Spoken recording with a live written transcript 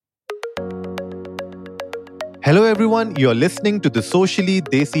Hello, everyone. You're listening to the Socially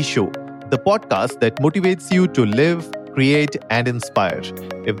Desi Show, the podcast that motivates you to live, create, and inspire.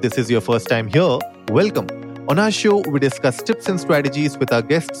 If this is your first time here, welcome. On our show, we discuss tips and strategies with our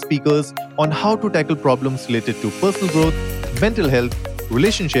guest speakers on how to tackle problems related to personal growth, mental health,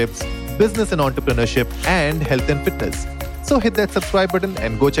 relationships, business and entrepreneurship, and health and fitness. So hit that subscribe button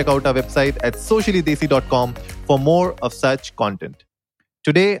and go check out our website at sociallydesi.com for more of such content.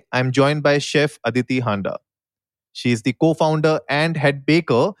 Today, I'm joined by Chef Aditi Handa. She is the co-founder and head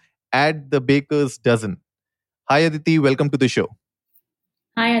baker at The Baker's Dozen. Hi Aditi, welcome to the show.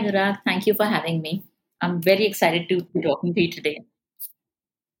 Hi, Anurag. Thank you for having me. I'm very excited to be talking to you today.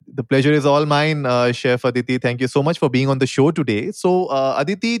 The pleasure is all mine, Chef Aditi. Thank you so much for being on the show today. So,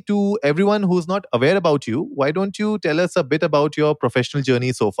 Aditi, to everyone who's not aware about you, why don't you tell us a bit about your professional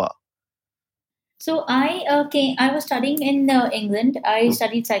journey so far? So I was studying in England. I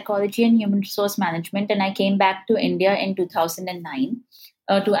studied psychology and human resource management, and I came back to India in 2009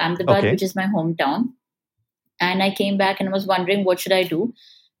 to Ahmedabad, Okay. which is my hometown. And I came back and was wondering what should I do.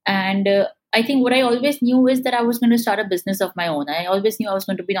 And I think what I always knew is that I was going to start a business of my own. I always knew I was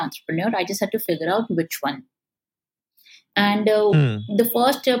going to be an entrepreneur. I just had to figure out which one. And Hmm. the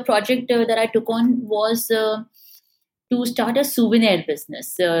first project that I took on was to start a souvenir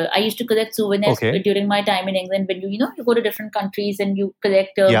business. I used to collect souvenirs Okay. during my time in England. When you go to different countries and you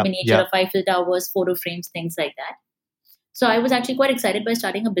collect Yeah. miniature Yeah. of Eiffel Towers, photo frames, things like that. So I was actually quite excited by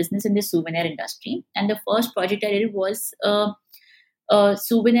starting a business in the souvenir industry. And the first project I did was a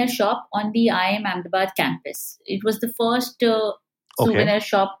souvenir shop on the IIM Ahmedabad campus. It was the first Okay. souvenir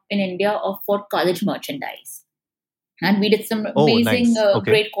shop in India for college merchandise. And we did some Oh, amazing, nice.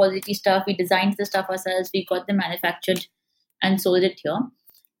 Okay. great quality stuff. We designed the stuff ourselves. We got them manufactured and sold it here.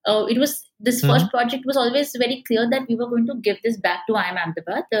 It was This Hmm. first project was always very clear that we were going to give this back to IIM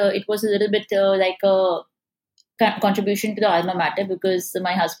Ahmedabad. It was a little bit like a contribution to the alma mater because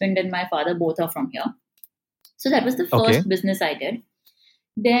my husband and my father both are from here. So that was the Okay. first business I did.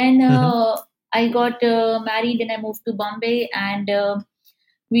 Then Hmm. I got married and I moved to Bombay, and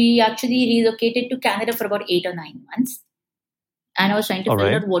we actually relocated to Canada for about 8 or 9 months. And I was trying to All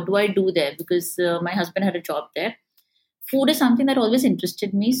figure right. out what do I do there because my husband had a job there. Food is something that always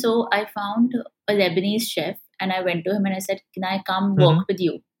interested me, so I found a Lebanese chef and I went to him and I said, "Can I come work Hmm. with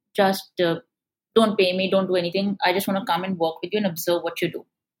you? Just don't pay me, don't do anything. I just want to come and work with you and observe what you do."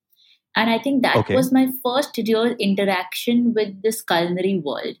 And I think that Okay. was my first real interaction with this culinary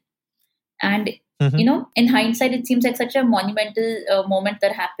world. And Hmm. in hindsight, it seems like such a monumental moment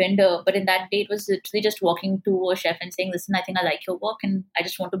that happened. But in that day, it was literally just walking to a chef and saying, "Listen, I think I like your work, and I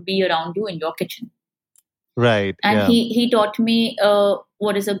just want to be around you in your kitchen." Right. And Yeah. he taught me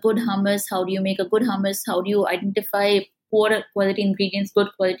what is a good hummus, how do you make a good hummus, how do you identify poor quality ingredients, good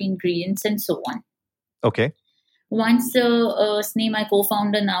quality ingredients, and so on. Okay. Once Sneh, my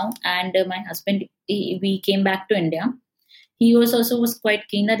co-founder now, and my husband, we came back to India. He was quite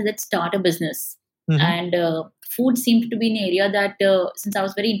keen that let's start a business. Hmm. And food seemed to be an area that since I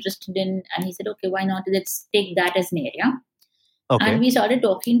was very interested in, and he said, okay, why not? Let's take that as an area. And Okay. we started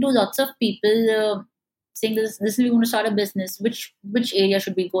talking to lots of people, saying this we want to start a business. Which area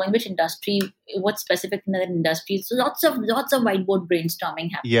should we go in? Which industry? What's specific in that industry? So lots of whiteboard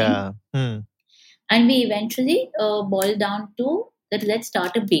brainstorming happening, Yeah. Hmm. and we eventually boiled down to that. Let's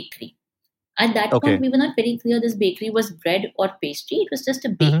start a bakery. At that point, Okay. we were not very clear this bakery was bread or pastry. It was just a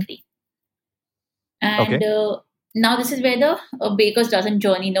Hmm. bakery. And Okay. now this is where the baker's dozen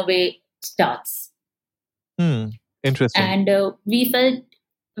journey in a way starts. Hmm. Interesting. And we felt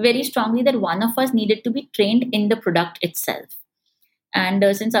very strongly that one of us needed to be trained in the product itself. And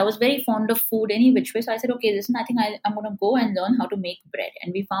since I was very fond of food any which way, so I said, okay, listen, I think I'm going to go and learn how to make bread.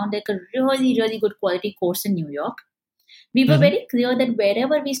 And we found like a really, really good quality course in New York. We were Hmm. very clear that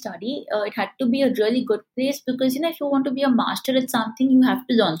wherever we study, it had to be a really good place because, if you want to be a master at something, you have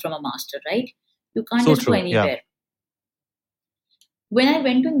to learn from a master, right? You can't So just go true. Yeah. anywhere. When I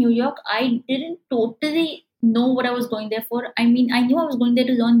went to New York, I didn't totally know what I was going there for. I mean, I knew I was going there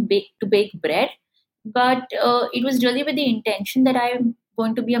to learn to bake bread, but it was really with the intention that I'm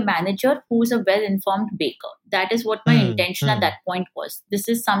going to be a manager who's a well informed baker. That is what my Hmm. intention at Hmm. that point was. This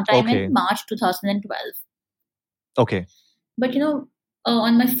is sometime in Okay. March 2012. Okay. But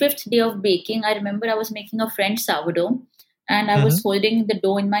on my fifth day of baking, I remember I was making a French sourdough and I Hmm. was holding the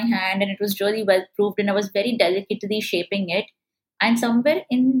dough in my hand and it was really well proofed and I was very delicately shaping it. And somewhere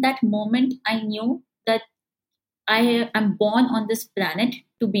in that moment, I knew that I am born on this planet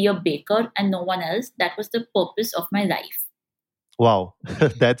to be a baker and no one else. That was the purpose of my life. Wow.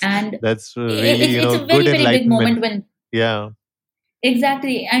 that's And that's really, it's a good very, very big enlightenment. moment when, Yeah.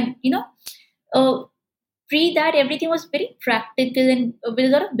 exactly. And, uh, pre that, everything was very practical and with a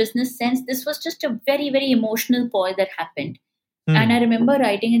lot of business sense. This was just a very, very emotional call that happened. And I Hmm. remember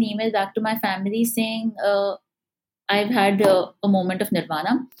writing an email back to my family saying, I've had a moment of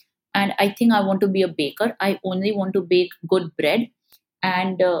nirvana, and I think I want to be a baker. I only want to bake good bread,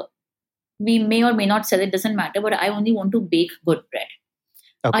 and we may or may not sell it, doesn't matter, but I only want to bake good bread.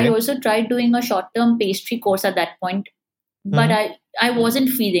 I Okay. also tried doing a short term pastry course at that point, but Hmm. I wasn't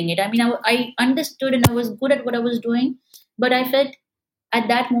feeling it. I mean, I understood and I was good at what I was doing, but I felt at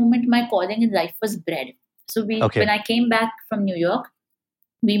that moment my calling in life was bread. So when Okay. I came back from New York,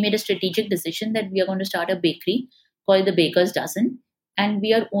 we made a strategic decision that we are going to start a bakery called the Baker's Dozen, and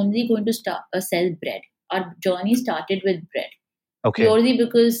we are only going to start sell bread. Our journey started with bread Okay. purely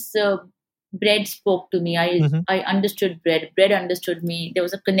because bread spoke to me. Hmm. I understood bread. Bread understood me. There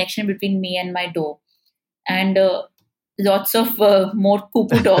was a connection between me and my dough, and lots of more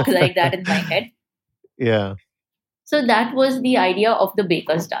cuckoo talk like that in my head. Yeah. So that was the idea of the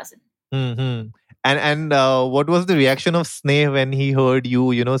Baker's Dozen. Hmm. And what was the reaction of Sneh when he heard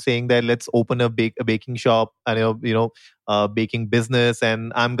you, saying that let's open a baking shop and baking business,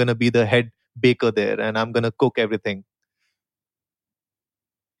 and I'm gonna be the head baker there, and I'm gonna cook everything.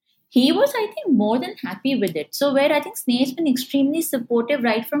 He was, I think, more than happy with it. So where I think Snake's been extremely supportive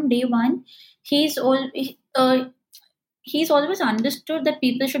right from day one. He's all he's always understood that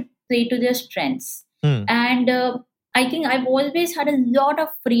people should play to their strengths. Hmm. And I think I've always had a lot of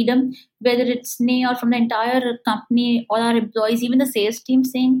freedom, whether it's Sneh or from the entire company, all our employees, even the sales team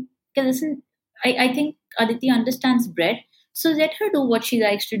saying, okay, listen, I think Aditi understands bread. So let her do what she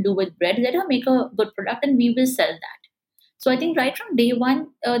likes to do with bread. Let her make a good product and we will sell that. So I think right from day one,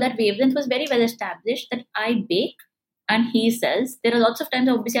 that wavelength was very well established that I bake and he sells. There are lots of times,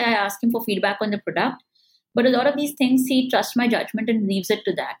 obviously, I ask him for feedback on the product, but a lot of these things, he trusts my judgment and leaves it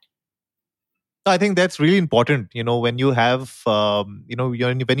to that. I think that's really important. When you have,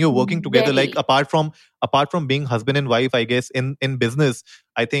 when you're working together, like Very. apart from being husband and wife, I guess in business,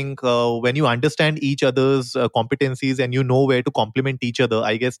 I think when you understand each other's competencies and you know where to complement each other,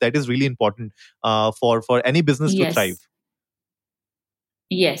 I guess that is really important for any business to thrive.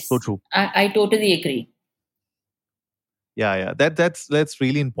 Yes. So Yes. true. I totally agree. Yeah, that's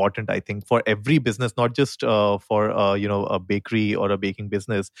really important, I think, for every business, not just for a bakery or a baking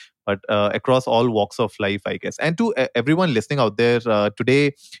business, but across all walks of life, I guess. And to everyone listening out there,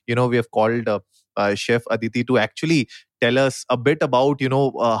 today, we have called Chef Aditi to actually tell us a bit about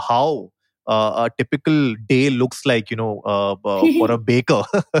how a typical day looks like, for a baker.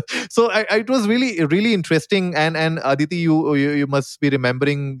 So it was really really interesting. And Aditi, you must be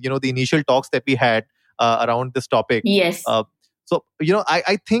remembering the initial talks that we had around this topic. Yes. Uh, so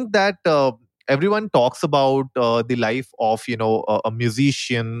I think that everyone talks about the life of a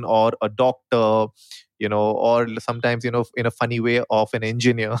musician or a doctor, or sometimes in a funny way of an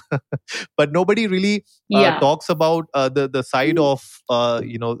engineer, but nobody really Yeah. talks about the side of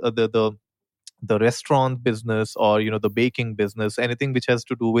the restaurant business, or the baking business, anything which has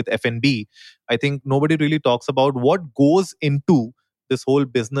to do with F&B. I think nobody really talks about what goes into this whole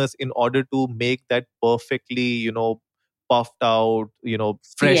business in order to make that perfectly puffed out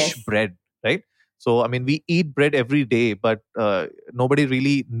fresh Yes. bread, right? So I mean, we eat bread every day, but nobody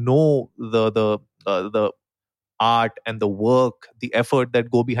really know the art and the work, the effort that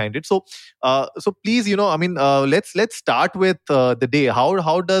go behind it. So please, I mean, let's start with the day.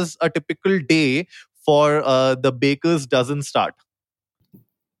 How does a typical day for the baker's dozen start?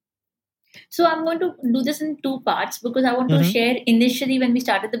 So I'm going to do this in two parts because I want to Hmm. share initially when we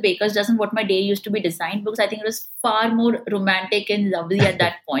started the Baker's Dozen what my day used to be designed, because I think it was far more romantic and lovely at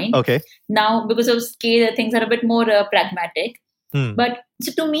that point. Okay. Now, because of scale, things are a bit more pragmatic. Hmm. But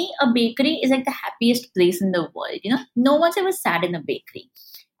so to me, a bakery is like the happiest place in the world. No one's ever sad in a bakery.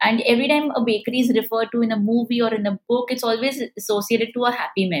 And every time a bakery is referred to in a movie or in a book, it's always associated to a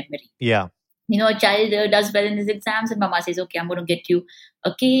happy memory. Yeah. A child does well in his exams and mama says, okay, I'm going to get you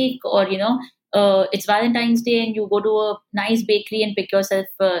a cake, or it's Valentine's Day and you go to a nice bakery and pick yourself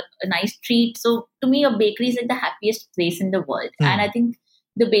a nice treat. So to me, a bakery is like the happiest place in the world, and I Hmm. think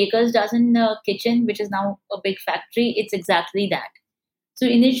the Baker's Dozen kitchen, which is now a big factory, it's exactly that. So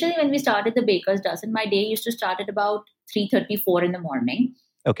initially when we started the Baker's Dozen, my day used to start at about 3:34 in the morning,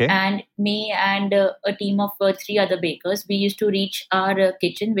 Okay. and me and a team of three other bakers, we used to reach our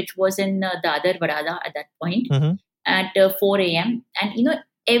kitchen, which was in Dadar Vadala at that point, Hmm. at 4 a.m. And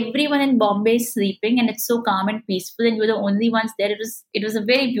everyone in Bombay is sleeping, and it's so calm and peaceful, and you're the only ones there. It was a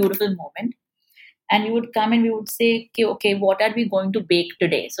very beautiful moment. And we would come and we would say, okay, what are we going to bake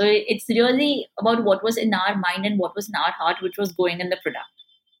today? So it's really about what was in our mind and what was in our heart, which was going in the product.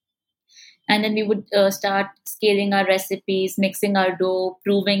 And then we would start scaling our recipes, mixing our dough,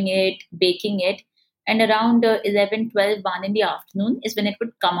 proving it, baking it. And around 11, 12, 1 in the afternoon is when it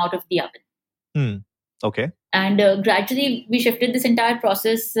would come out of the oven. Hmm. Okay. And gradually, we shifted this entire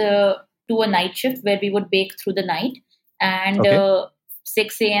process to a night shift where we would bake through the night. And Okay.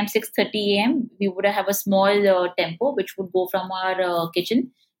 6 a.m., 6:30 a.m., we would have a small tempo which would go from our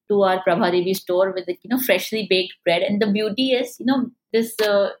kitchen to our Prabha Devi store with freshly baked bread. And the beauty is, this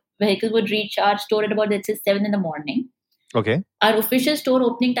vehicle would reach our store at about, let's say, 7 in the morning. Okay. Our official store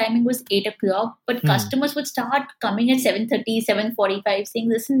opening timing was 8 o'clock, but Hmm. customers would start coming at 7:30, 7:45, saying,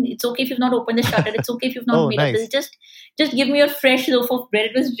 listen, it's okay if you've not opened the shutter. It's okay if you've not Oh, made a bill. nice. Just give me your fresh loaf of bread.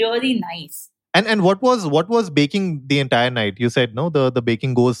 It was really nice. And what was baking the entire night? You said no, the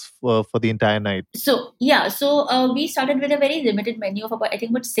baking goes for the entire night. So we started with a very limited menu of about, I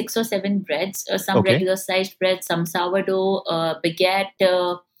think, about 6 or 7 breads, some Okay. regular sized bread, some sourdough,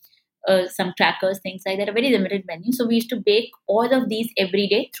 baguette, some crackers, things like that. A very limited menu. So we used to bake all of these every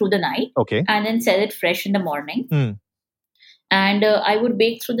day through the night, Okay. and then sell it fresh in the morning. Hmm. And I would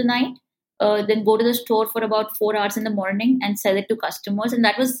bake through the night, then go to the store for about 4 hours in the morning and sell it to customers. And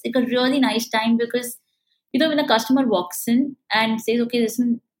that was like a really nice time because, when a customer walks in and says, okay,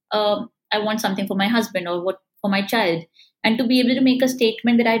 listen, I want something for my husband or what for my child. And to be able to make a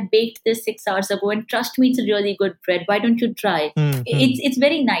statement that I baked this 6 hours ago and trust me, it's a really good bread. Why don't you try? Hmm. It's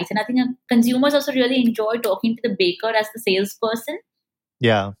very nice. And I think consumers also really enjoy talking to the baker as the salesperson.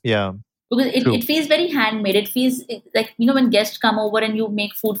 Yeah. Because True. it feels very handmade. It feels like, when guests come over and you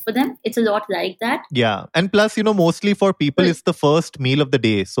make food for them, it's a lot like that. Yeah. And plus, mostly for people, it's the first meal of the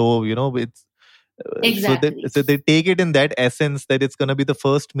day. So, it's Exactly. so they take it in that essence that it's going to be the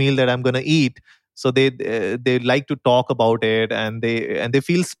first meal that I'm going to eat. So they like to talk about it, and they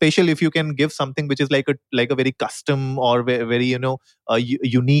feel special if you can give something which is like a very custom or very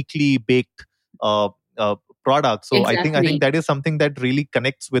uniquely baked product. So I Exactly. think that is something that really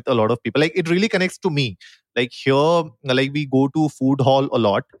connects with a lot of people. Like it really connects to me. Like here, like we go to food hall a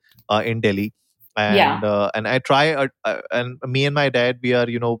lot in Delhi. And and I try and me and my dad, we are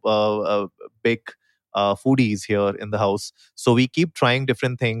big foodies here in the house. So we keep trying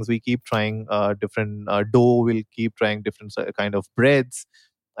different things. We keep trying different dough. We'll keep trying different kind of breads,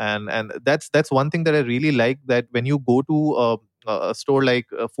 and that's one thing that I really like. That when you go to a store like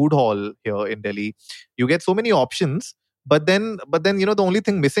a food hall here in Delhi, you get so many options. But then the only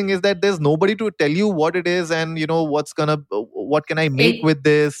thing missing is that there's nobody to tell you what it is and what can I make with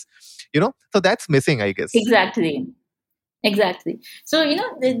this. So that's missing, I guess. Exactly. So,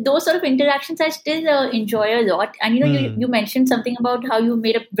 those sort of interactions I still enjoy a lot. And, you mentioned something about how you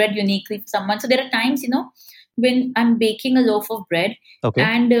made a bread uniquely for someone. So there are times, when I'm baking a loaf of bread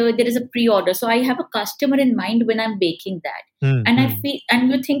and there is a pre-order. So I have a customer in mind when I'm baking that. And I feel, and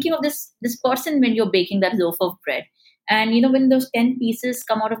you're thinking of this person when you're baking that loaf of bread. And, when those 10 pieces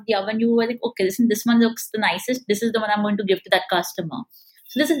come out of the oven, you were like, okay, listen, this one looks the nicest. This is the one I'm going to give to that customer.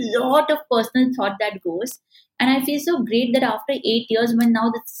 So there's a lot of personal thought that goes. And I feel so great that after 8 years, when now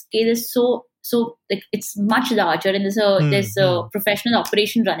the scale is so like it's much larger and there's a professional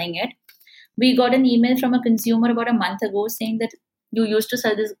operation running it. We got an email from a consumer about a month ago saying that you used to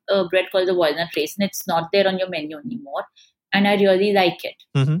sell this bread called the walnut trace and it's not there on your menu anymore. And I really like it.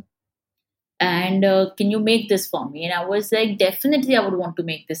 Mm-hmm. And can you make this for me? And I was like, definitely I would want to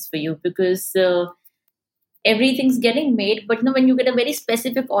make this for you because everything's getting made. But when you get a very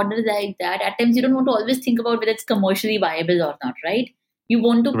specific order like that, at times you don't want to always think about whether it's commercially viable or not, right? You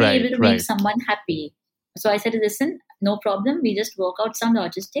want to be able to make someone happy. So I said, listen, no problem. We just work out some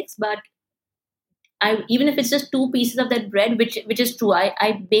logistics, but even if it's just 2 pieces of that bread, which is true,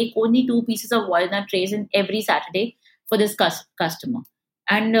 I bake only 2 pieces of walnut raisin every Saturday for this customer.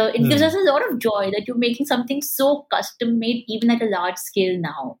 And it gives us a lot of joy that you're making something so custom made, even at a large scale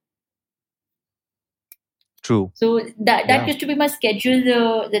now. True. So that used to be my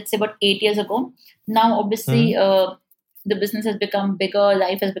schedule, let's say about 8 years ago. Now, obviously, the business has become bigger,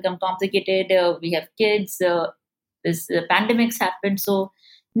 life has become complicated. We have kids. This pandemic's happened. So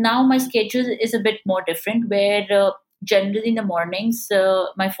now my schedule is a bit more different, where generally in the mornings,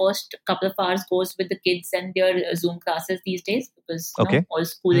 my first couple of hours goes with the kids and their Zoom classes these days because all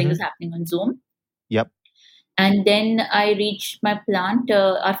schooling is happening on Zoom. Yep. And then I reach my plant.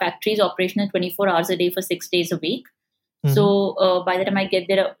 Our factory is operational 24 hours a day for 6 days a week. So by the time I get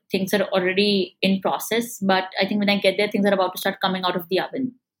there, things are already in process. But I think when I get there, things are about to start coming out of the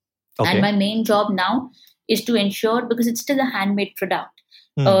oven. And my main job now is to ensure, because it's still a handmade product,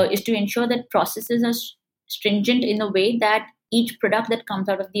 is to ensure that processes are stringent in a way that each product that comes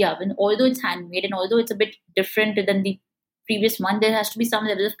out of the oven, although it's handmade and although it's a bit different than the previous month, there has to be some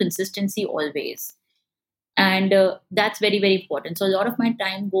level of consistency always. And that's very, very important. So a lot of my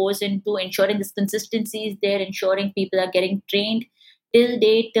time goes into ensuring this consistency is there, ensuring people are getting trained till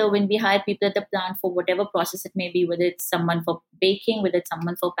date. When we hire people at the plant for whatever process it may be, whether it's someone for baking, whether it's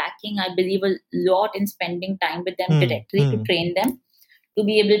someone for packing, I believe a lot in spending time with them directly to train them, to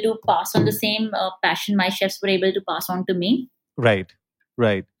be able to pass on the same passion my chefs were able to pass on to me. Right.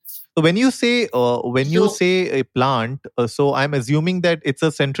 So when you say a plant, so I'm assuming that it's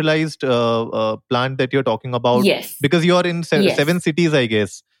a centralized plant that you're talking about, Yes. because you're in Yes. 7 cities, I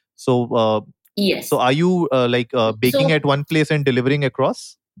guess. So Yes. so are you baking at one place and delivering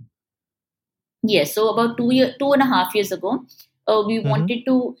across? Yes. So about 2.5 years ago, we wanted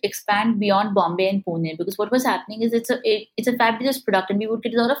to expand beyond Bombay and Pune, because what was happening is it's a fabulous product, and we would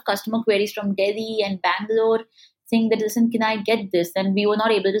get a lot of customer queries from Delhi and Bangalore saying that, listen, can I get this? And we were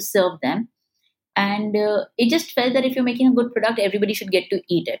not able to serve them. And it just felt that if you're making a good product, everybody should get to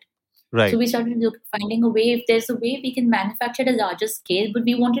eat it. Right. So we started finding a way, if there's a way we can manufacture at a larger scale, but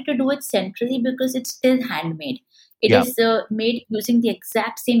we wanted to do it centrally because it's still handmade. It is made using the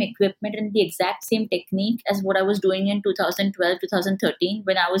exact same equipment and the exact same technique as what I was doing in 2012, 2013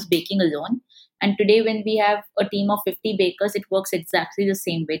 when I was baking alone. And today, when we have a team of 50 bakers, it works exactly the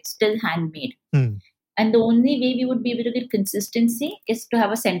same way. It's still handmade. And the only way we would be able to get consistency is to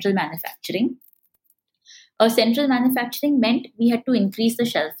have a central manufacturing. Central manufacturing meant we had to increase the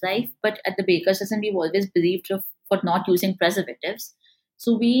shelf life, but at the Bakers Dozen, we've always believed for not using preservatives.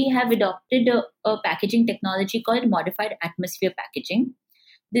 So we have adopted a packaging technology called modified atmosphere packaging.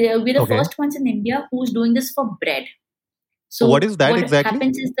 We're the first ones in India who's doing this for bread. So what is that exactly? What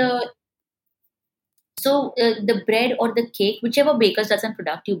happens is the bread or the cake, whichever Bakers Dozen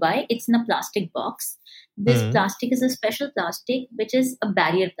product you buy, it's in a plastic box. This plastic is a special plastic, which is a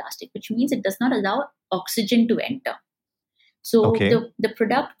barrier plastic, which means it does not allow oxygen to enter. So the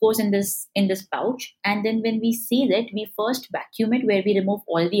product goes in this pouch, and then when we seal it, we first vacuum it, where we remove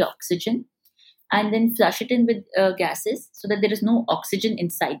all the oxygen, and then flush it in with gases so that there is no oxygen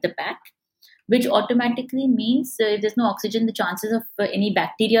inside the pack, which automatically means if there's no oxygen, the chances of any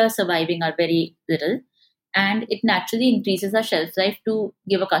bacteria surviving are very little, and it naturally increases our shelf life to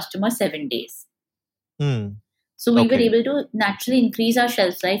give a customer 7 days. So we were able to naturally increase our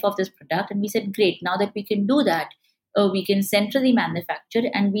shelf life of this product, and we said, great, now that we can do that, we can centrally manufacture,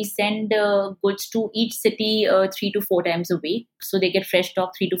 and we send goods to each city 3 to 4 times a week. So they get fresh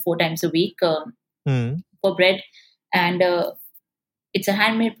stock 3 to 4 times a week for bread. And it's a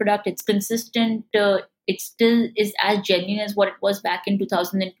handmade product. It's consistent. It still is as genuine as what it was back in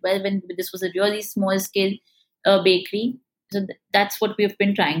 2012 when this was a really small scale bakery. So that's what we've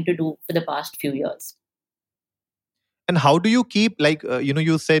been trying to do for the past few years. And how do you keep,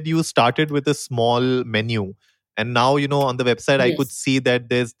 you said you started with a small menu, and now, on the website, I could see that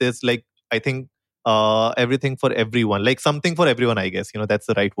there's like, I think, everything for everyone, like something for everyone, I guess, that's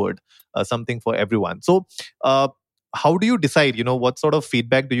the right word, something for everyone. So how do you decide, what sort of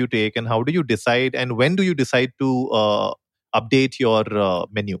feedback do you take, and how do you decide, and when do you decide to update your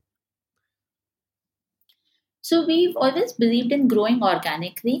menu? So we've always believed in growing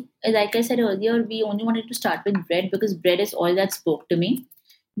organically. Like I said earlier, we only wanted to start with bread because bread is all that spoke to me.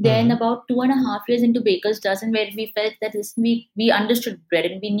 Then about 2.5 years into Baker's Dozen, where we felt that we understood bread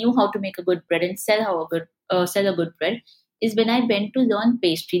and we knew how to make a good bread and sell a good bread, is when I went to learn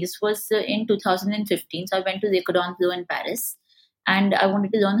pastry. This was in 2015. So I went to Le Cordon Bleu in Paris, and I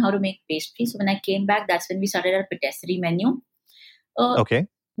wanted to learn how to make pastry. So when I came back, that's when we started our patisserie menu.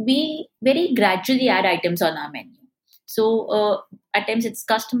 We very gradually add items on our menu. So at times it's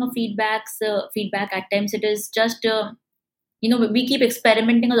customer feedback. At times it is just, we keep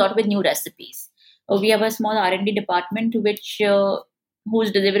experimenting a lot with new recipes. We have a small R&D department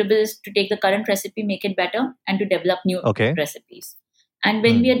whose deliverable is to take the current recipe, make it better, and to develop new recipes. And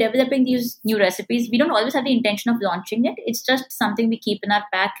when we are developing these new recipes, we don't always have the intention of launching it. It's just something we keep in our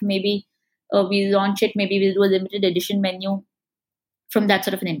pack. Maybe we'll launch it. Maybe we'll do a limited edition menu from that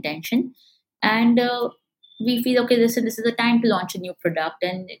sort of an intention. And we feel, okay, this is the time to launch a new product,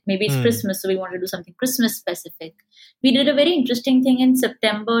 and maybe it's Christmas, so we want to do something Christmas specific. We did a very interesting thing in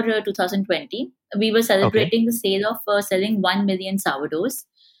September 2020. We were celebrating the sale of selling 1 million sourdoughs.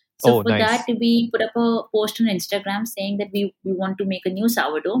 So that, we put up a post on Instagram saying that we want to make a new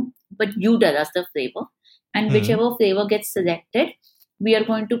sourdough, but you tell us the flavor. And whichever flavor gets selected, we are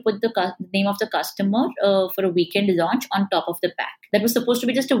going to put the name of the customer for a weekend launch on top of the pack. That was supposed to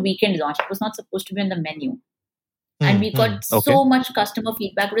be just a weekend launch. It was not supposed to be on the menu. And we got so much customer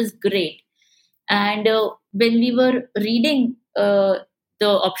feedback. It was great. And when we were reading the the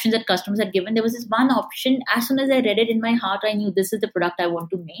options that customers had given, there was this one option. As soon as I read it in my heart, I knew this is the product I want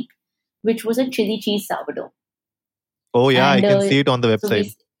to make, which was a chili cheese sourdough. Oh yeah, I And can see it on the so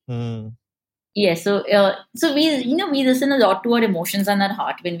website. we Hmm. Yeah, so we listen a lot to our emotions and our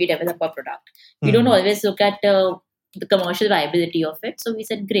heart when we develop a product. We don't Hmm. always look at the commercial viability of it. So we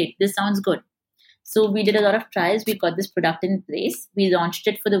said, great, this sounds good. So we did a lot of trials. We got this product in place. We launched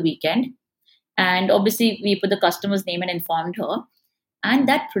it for the weekend, and obviously we put the customer's name and informed her. And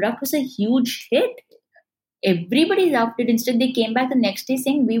that product was a huge hit. Everybody loved it. Instead, they came back the next day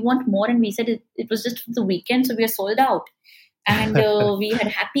saying, "We want more," and we said it was just for the weekend, so we are sold out. And we had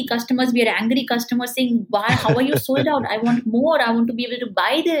happy customers, we had angry customers saying, why, how are you sold out? I want more, I want to be able to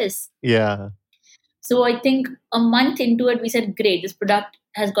buy this. Yeah. So I think a month into it, we said, great, this product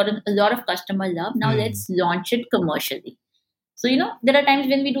has gotten a lot of customer love, now Hmm. let's launch it commercially. So there are times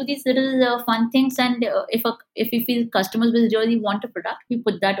when we do these little fun things, and if we feel customers will really want a product, we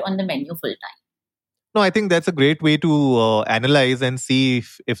put that on the menu full time. No, I think that's a great way to analyze and see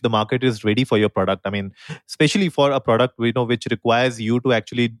if the market is ready for your product. I mean, especially for a product which requires you to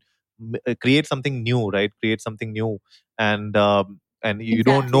actually create something new, right? Create something new, and you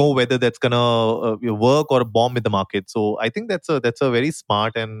don't know Exactly. whether that's gonna work or bomb with the market. So I think that's a very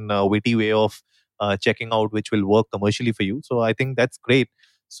smart and witty way of checking out which will work commercially for you. So I think that's great.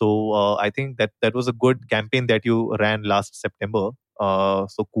 So I think that was a good campaign that you ran last September.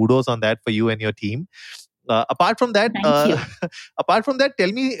 So kudos on that for you and your team. Apart from that, Thank you. apart from that,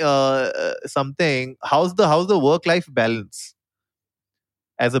 tell me something. How's the work life balance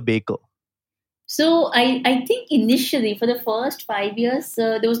as a baker? So I think initially for the first 5 years,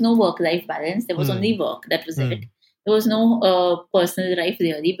 there was no work life balance. There was Hmm. only work. That was it. Hmm. There was no personal life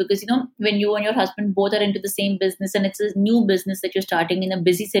really, because when you and your husband both are into the same business, and it's a new business that you're starting in a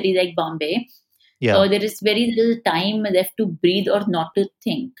busy city like Bombay, Yeah. there is very little time left to breathe or not to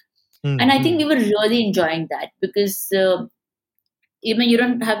think. Hmm. And I think Hmm. we were really enjoying that, because even you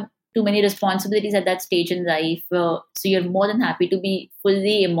don't have too many responsibilities at that stage in life, so you're more than happy to be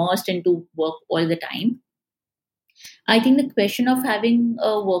fully immersed into work all the time. I think the question of having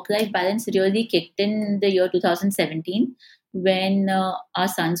a work life balance really kicked in the year 2017 when our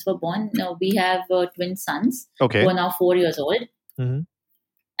sons were born. Now we have twin sons who Okay. are now 4 years old. Hmm.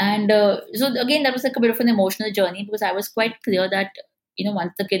 And so, again, that was like a bit of an emotional journey, because I was quite clear that,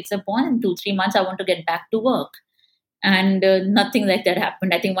 once the kids are born in 2, 3 months, I want to get back to work. And nothing like that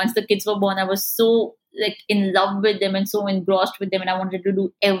happened. I think once the kids were born, I was so like in love with them and so engrossed with them, and I wanted to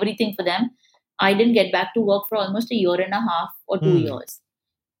do everything for them. I didn't get back to work for almost a year and a half or two Hmm. years,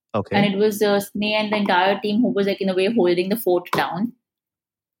 and Okay. it was Sneh and the entire team who was like in a way holding the fort down.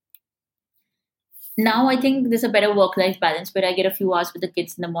 Now I think there's a better work-life balance where I get a few hours with the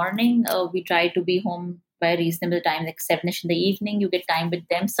kids in the morning. We try to be home by a reasonable time, like 7ish in the evening. You get time with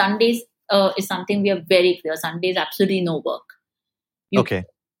them. Sundays is something we are very clear. Sundays absolutely no work. You Okay.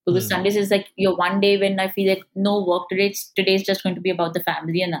 Because Hmm. Sundays is like your one day when I feel like no work today. Today's just going to be about the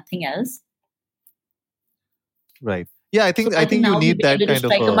family and nothing else. Right. Yeah. I So think I I think think you now we've need been that able to kind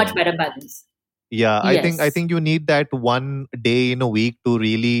of strike a much better balance. yeah. I think Yes. you need that one day in a week to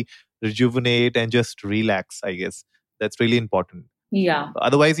really rejuvenate and just relax. I guess that's really important. Yeah.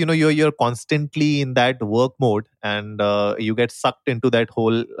 Otherwise you're constantly in that work mode, and you get sucked into that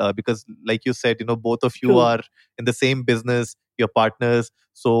whole because like you said, both of you True. are in the same business, your partners.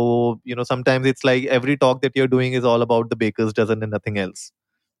 So sometimes it's like every talk that you're doing is all about the baker's dozen and nothing else.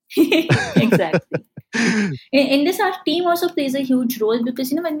 Exactly. In this, our team also plays a huge role,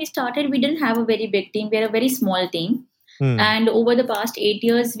 because when we started, we didn't have a very big team. We are a very small team, Hmm. and over the past 8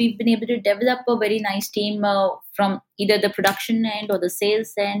 years, we've been able to develop a very nice team from either the production end or the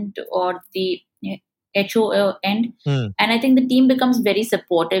sales end or the HO end. Hmm. And I think the team becomes very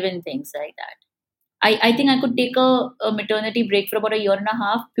supportive in things like that. I think I could take a maternity break for about a year and a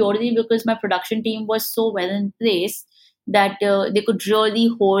half, purely because my production team was so well in place that they could really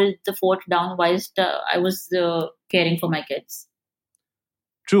hold the fort down whilst I was caring for my kids.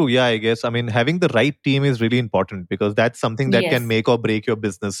 True. Yeah, I guess. I mean, having the right team is really important because that's something that can Yes, make or break your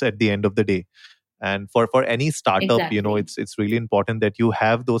business at the end of the day. And for any startup, exactly. it's really important that you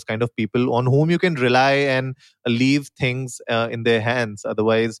have those kind of people on whom you can rely and leave things in their hands.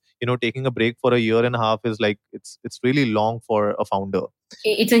 Otherwise, taking a break for a year and a half is like it's really long for a founder.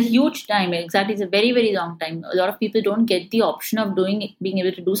 It's a huge time. Exactly, it's a very very long time. A lot of people don't get the option of being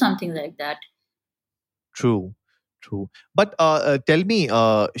able to do something like that. True. True. But tell me,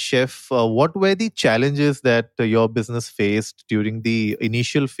 Chef, what were the challenges that your business faced during the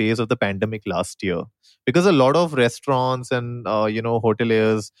initial phase of the pandemic last year? Because a lot of restaurants and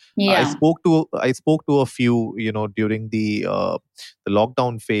hoteliers, Yeah, I spoke to a few during the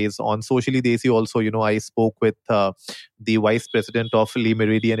lockdown phase on Socially Desi. Also, I spoke with the vice president of Lee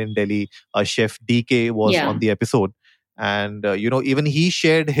Meridian in Delhi, Chef DK was on yeah. the episode, and even he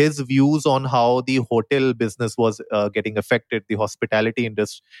shared his views on how the hotel business was getting affected, the hospitality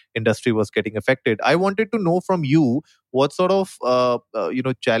industry was getting affected. I wanted to know from you what sort of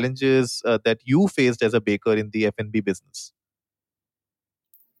challenges that you faced as a baker in the F&B business.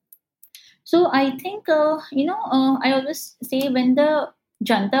 So I think, I always say when the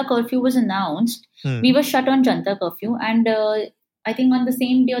Janta curfew was announced, we Hmm. were shut on Janta curfew. And I think on the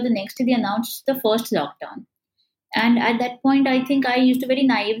same day or the next day, they announced the first lockdown. And at that point, I think I used to very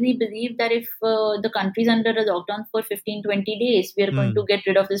naively believe that if the country's under a lockdown for 15, 20 days, we are going to Hmm. get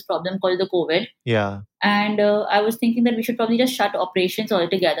rid of this problem called the COVID. Yeah. And I was thinking that we should probably just shut operations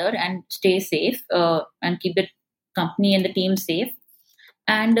altogether and stay safe and keep the company and the team safe.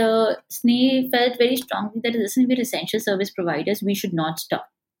 And Sneh felt very strongly that listen, we're essential service providers, we should not stop.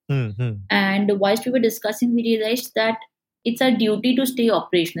 Hmm. Hmm. And whilst we were discussing, we realized that it's our duty to stay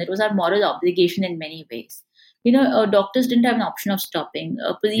operational. It was our moral obligation in many ways. Doctors didn't have an option of stopping.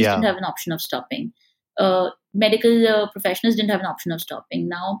 Police didn't Yeah. have an option of stopping. Medical professionals didn't have an option of stopping.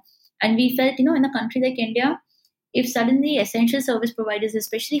 Now, and we felt, in a country like India, if suddenly essential service providers,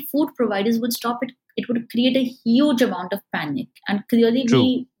 especially food providers, would stop it, it would create a huge amount of panic. And clearly,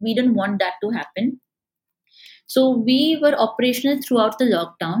 True. we didn't want that to happen. So we were operational throughout the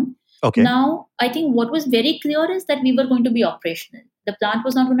lockdown. Okay. Now, I think what was very clear is that we were going to be operational. The plant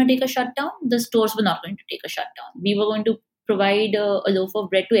was not going to take a shutdown. The stores were not going to take a shutdown. We were going to provide a loaf of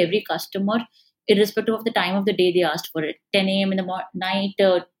bread to every customer, irrespective of the time of the day they asked for it. 10 a.m. in the night,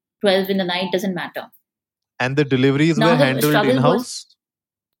 12 in the night, doesn't matter. And the deliveries were Now the handled in struggle was, house.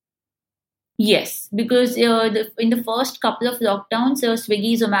 yes, because in the first couple of lockdowns,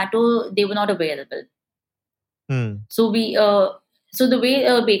 Swiggy, Zomato, they were not available. Hmm. So the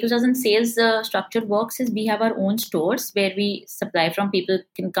way Baker's Dozen sales structure works is we have our own stores where we supply from. People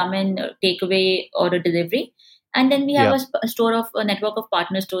can come in, take away or a delivery, and then we have Yeah. a store of a network of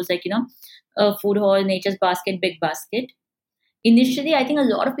partner stores like Food Hall, Nature's Basket, Big Basket. Initially, I think a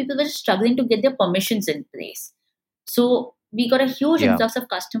lot of people were struggling to get their permissions in place. So we got a huge Yeah. influx of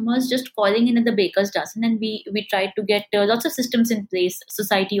customers just calling in at the Baker's Dozen, and we tried to get lots of systems in place,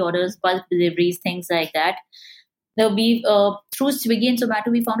 society orders, bulk deliveries, things like that. Now we through Swiggy and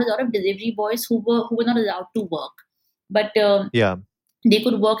Zomato, we found a lot of delivery boys who were not allowed to work, but Yeah. they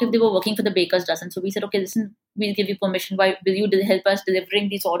could work if they were working for the Baker's Dozen. So we said, okay, listen, we'll give you permission. Why will you help us delivering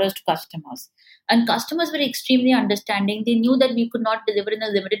these orders to customers? And customers were extremely understanding. They knew that we could not deliver in a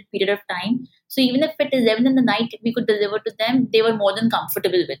limited period of time. So even if at 11 in the night we could deliver to them, they were more than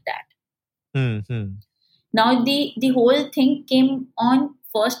comfortable with that. Hmm. Hmm. Now the whole thing came on.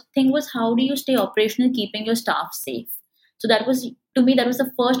 First thing was how do you stay operational, keeping your staff safe. So that was, to me, that was the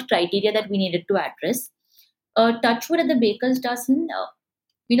first criteria that we needed to address. Touchwood at the Baker's Dozen,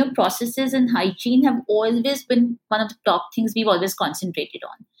 processes and hygiene have always been one of the top things we've always concentrated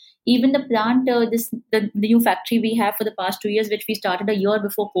on. Even the plant, the new factory we have for the past 2 years, which we started a year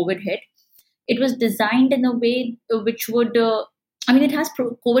before COVID hit, it was designed in a way which would, it has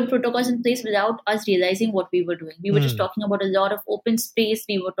COVID protocols in place without us realizing what we were doing. We were just Hmm. talking about a lot of open space.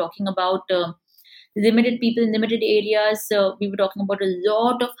 We were talking about limited people in limited areas. We were talking about a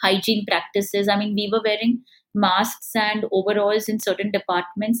lot of hygiene practices. I mean, we were wearing masks and overalls in certain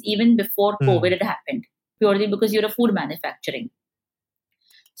departments even before COVID Hmm. had happened, purely because you're a food manufacturing.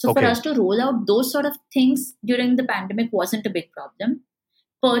 So for Okay. us to roll out those sort of things during the pandemic wasn't a big problem.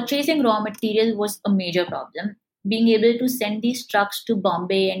 Purchasing raw material was a major problem. Being able to send these trucks to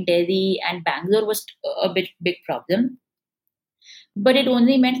Bombay and Delhi and Bangalore was a big problem. But it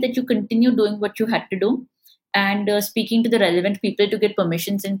only meant that you continue doing what you had to do and speaking to the relevant people to get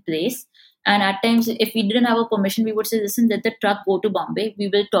permissions in place. And at times, if we didn't have a permission, we would say, listen, let the truck go to Bombay. We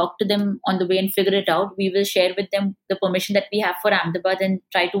will talk to them on the way and figure it out. We will share with them the permission that we have for Ahmedabad and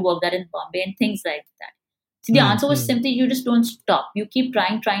try to work that in Bombay and things like that. See, the Hmm. answer was Hmm. simply you just don't stop. You keep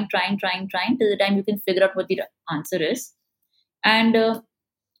trying till the time you can figure out what the answer is. And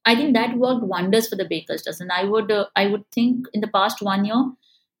I think that worked wonders for the Baker's Dozen. I would think in the past 1 year,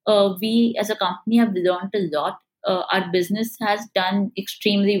 we as a company have learned a lot. Our business has done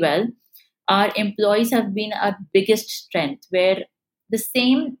extremely well. Our employees have been our biggest strength. Where the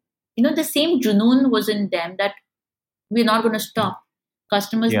same, the same junoon was in them that we're not going to stop.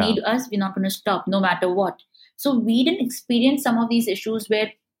 Customers Yeah. need us. We're not going to stop, no matter what. So we didn't experience some of these issues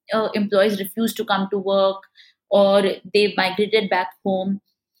where employees refused to come to work or they migrated back home.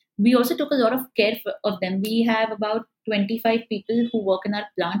 We also took a lot of care of them. We have about 25 people who work in our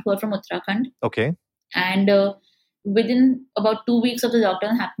plant who are from Uttarakhand. Okay. And within about 2 weeks of the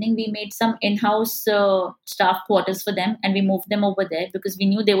lockdown happening, we made some in-house staff quarters for them, and we moved them over there because we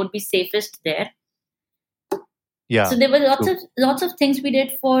knew they would be safest there. Yeah. So there were True. lots of things we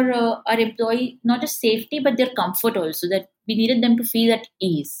did for our employee, not just safety but their comfort also. That we needed them to feel at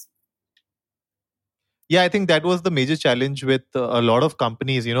ease. Yeah, I think that was the major challenge with a lot of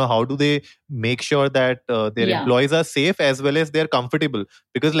companies. How do they make sure that their Yeah, employees are safe as well as they're comfortable?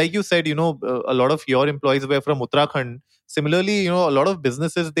 Because, like you said, a lot of your employees were from Uttarakhand. Similarly, a lot of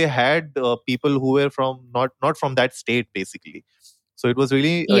businesses, they had people who were from not from that state, basically. So it was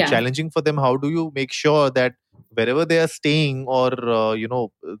really yeah, challenging for them. How do you make sure that wherever they are staying, or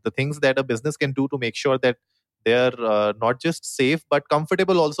the things that a business can do to make sure that they are not just safe but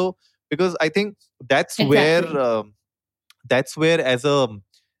comfortable also? Because I think that's where exactly. that's where as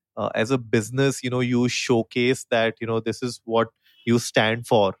a business, you showcase that this is what you stand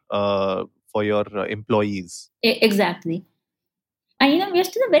for your employees. Exactly. And we're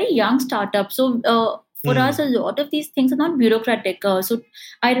still a very young startup, so for us, Hmm. a lot of these things are not bureaucratic. So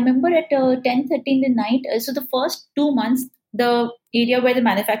I remember at 10:30 in the night. So the first 2 months, the area where the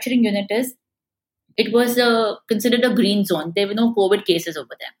manufacturing unit is, it was considered a green zone. There were no COVID cases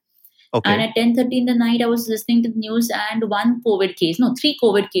over there. And Okay. at 10:30 in the night, I was listening to the news, and three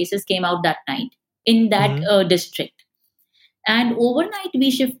COVID cases came out that night in that Hmm. district. And overnight, we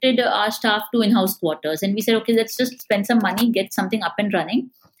shifted our staff to in-house quarters, and we said, okay, let's just spend some money, get something up and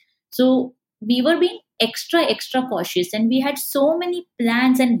running. So we were being extra cautious, and we had so many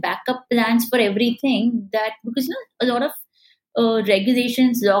plans and backup plans for everything, that because a lot of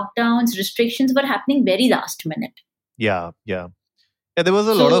regulations, lockdowns, restrictions were happening very last minute. Yeah, yeah, yeah. There was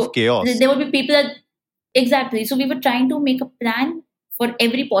a lot of So chaos. there would be people that exactly. So we were trying to make a plan for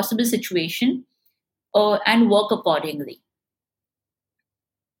every possible situation and work accordingly.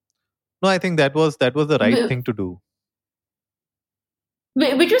 No, I think that was the right thing to do.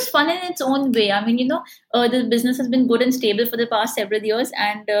 Which was fun in its own way. I mean, the business has been good and stable for the past several years,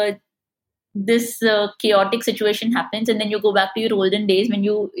 and this chaotic situation happens, and then you go back to your olden days when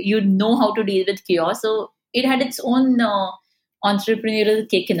you know how to deal with chaos. So it had its own entrepreneurial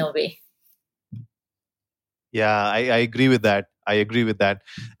kick in a way. Yeah, I agree with that. I agree with that.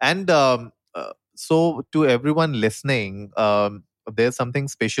 And so, to everyone listening, there's something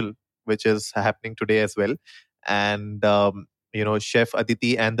special which is happening today as well. And, Chef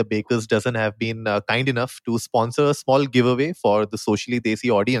Aditi and the Bakers Dozen have been kind enough to sponsor a small giveaway for the Socially Desi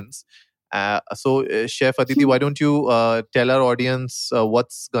audience. So, Chef Aditi, why don't you tell our audience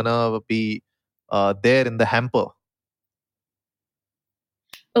what's going to be there in the hamper?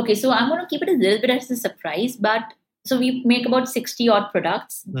 Okay, so I'm going to keep it a little bit as a surprise, but so we make about 60 odd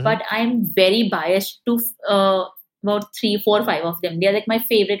products, Hmm. but I'm very biased to about three, four, five of them. They're like my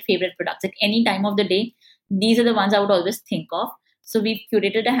favorite products. At any time of the day, these are the ones I would always think of. So we've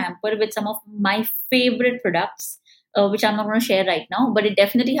curated a hamper with some of my favorite products, which I'm not going to share right now, but it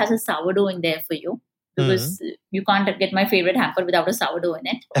definitely has a sourdough in there for you Hmm. because you can't get my favorite hamper without a sourdough in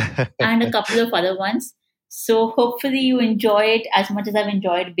it, and a couple of other ones. So hopefully you enjoy it as much as I've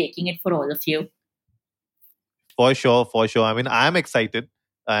enjoyed baking it for all of you. For sure, for sure. I mean, I'm excited,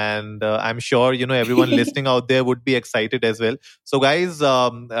 and I'm sure everyone listening out there would be excited as well. So, guys,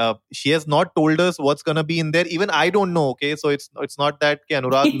 she has not told us what's gonna be in there. Even I don't know. Okay, so it's not that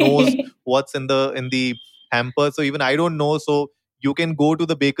Anurag knows what's in the hamper. So even I don't know. So you can go to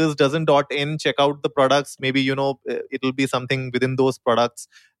the bakersdozen.in, check out the products. Maybe it'll be something within those products,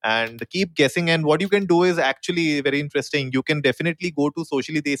 and keep guessing. And what you can do is actually very interesting. You can definitely go to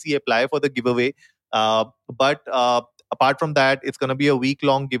Socially Desi, apply for the giveaway. But apart from that, it's going to be a week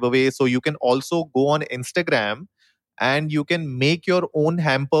long giveaway. So you can also go on Instagram and you can make your own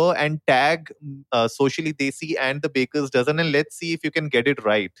hamper and tag Socially Desi and the Baker's Dozen, and let's see if you can get it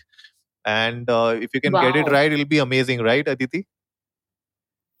right. And if you can get it Wow. right, it'll be amazing, right, Aditi?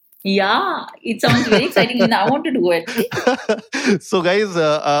 Yeah, it sounds very exciting. Even I want to do it. So guys,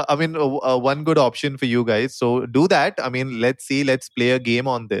 I mean, one good option for you guys, so do that. I mean, let's play a game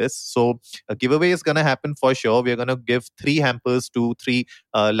on this. So a giveaway is gonna happen for sure. We're gonna give three hampers to three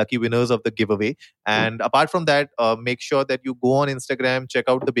lucky winners of the giveaway. And apart from that, make sure that you go on Instagram, check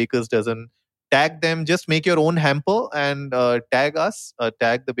out the Baker's Dozen, tag them, just make your own hamper, and tag us,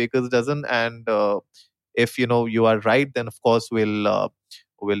 tag the Baker's Dozen. And if you are right, then of course we'll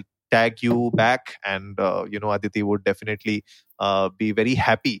tag you back. And Aditi would definitely be very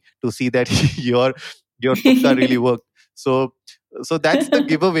happy to see that your Your tukka really worked. So that's the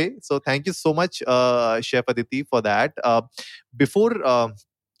giveaway. So thank you so much, Chef Aditi, for that. Before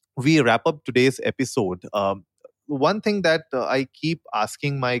we wrap up today's episode, one thing that I keep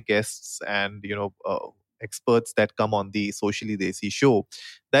asking my guests and experts that come on the Socially Desi show,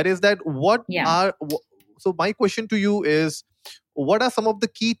 that is that Yeah. so my question to you is, what are some of the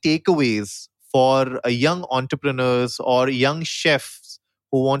key takeaways for young entrepreneurs or young chefs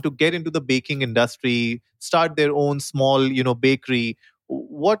who want to get into the baking industry, start their own small bakery?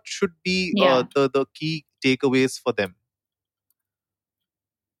 What should be Yeah. the key takeaways for them?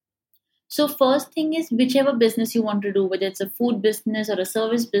 So first thing is whichever business you want to do, whether it's a food business or a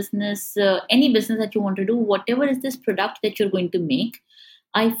service business, any business that you want to do, whatever is this product that you're going to make,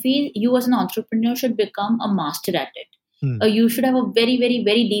 I feel you as an entrepreneur should become a master at it. Hmm. You should have a very, very,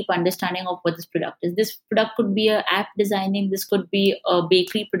 very deep understanding of what this product is. This product could be a app designing, this could be a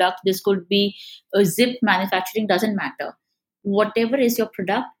bakery product, this could be a zip manufacturing, doesn't matter. Whatever is your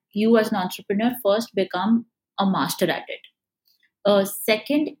product, you as an entrepreneur first become a master at it.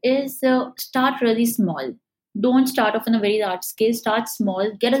 Second is start really small. Don't start off on a very large scale. Start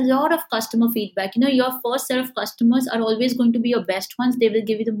small. Get a lot of customer feedback. Your first set of customers are always going to be your best ones. They will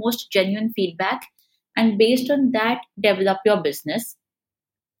give you the most genuine feedback. And based on that, develop your business.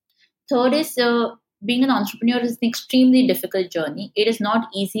 Third is being an entrepreneur is an extremely difficult journey. It is not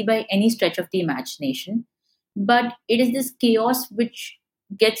easy by any stretch of the imagination, but it is this chaos which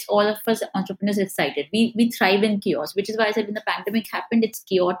gets all of us entrepreneurs excited. We thrive in chaos, which is why I said when the pandemic happened, it's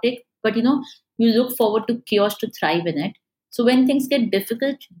chaotic, but you look forward to chaos to thrive in it. So when things get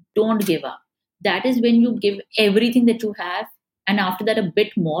difficult, don't give up. That is when you give everything that you have, and after that, a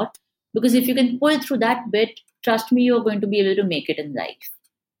bit more. Because if you can pull through that bit, trust me, you're going to be able to make it in life.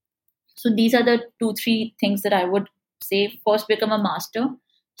 So these are the 2-3 things that I would say. First, become a master,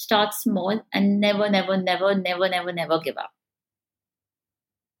 start small, and never, never, never, never, never, never give up.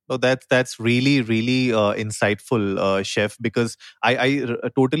 Oh, that's really really insightful, chef. Because I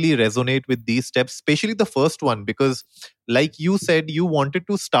totally resonate with these steps, especially the first one. Because, like you said, you wanted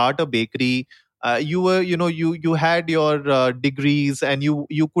to start a bakery. You were, you had your degrees, and you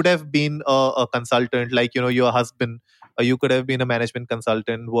could have been a consultant, like your husband. You could have been a management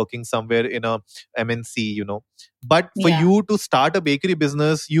consultant working somewhere in a MNC. But for Yeah, you to start a bakery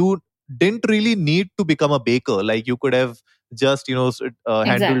business, you didn't really need to become a baker. Like, you could have just handled the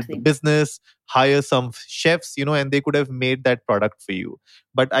exactly. business, hire some chefs, and they could have made that product for you.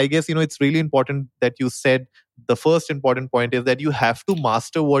 But I guess it's really important that you said the first important point is that you have to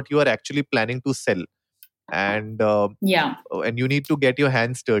master what you are actually planning to sell. Yeah, And you need to get your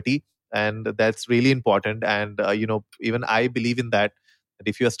hands dirty, and that's really important. And even I believe in that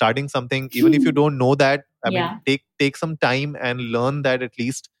if you're starting something, even if you don't know that, I mean, yeah, take some time and learn that, at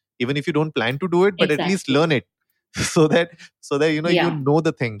least, even if you don't plan to do it, but at least exactly. learn it. So that you Yeah. know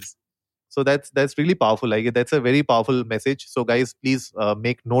the things. So that's really powerful. Like, that's a very powerful message. So guys, please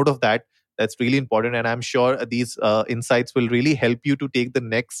make note of that. That's really important, and I'm sure these insights will really help you to take the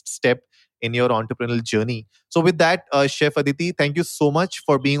next step in your entrepreneurial journey. So with that, Chef Aditi, thank you so much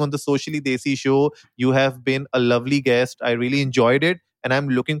for being on the Socially Desi show. You have been a lovely guest. I really enjoyed it, and I'm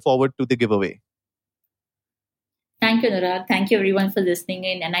looking forward to the giveaway. Thank you, Nurag. Thank you, everyone, for listening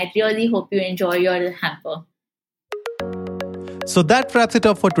in. And I really hope you enjoy your hamper. So that wraps it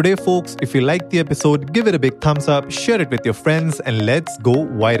up for today, folks. If you liked the episode, give it a big thumbs up, share it with your friends, and let's go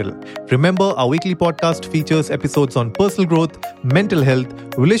viral. Remember, our weekly podcast features episodes on personal growth, mental health,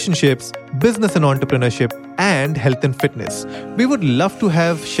 relationships, business and entrepreneurship, and health and fitness. We would love to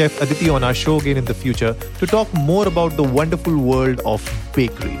have Chef Aditi on our show again in the future to talk more about the wonderful world of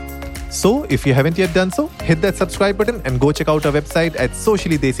bakery. So, if you haven't yet done so, hit that subscribe button and go check out our website at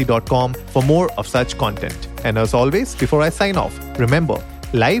sociallydesi.com for more of such content. And as always, before I sign off, remember,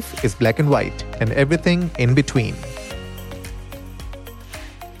 life is black and white and everything in between.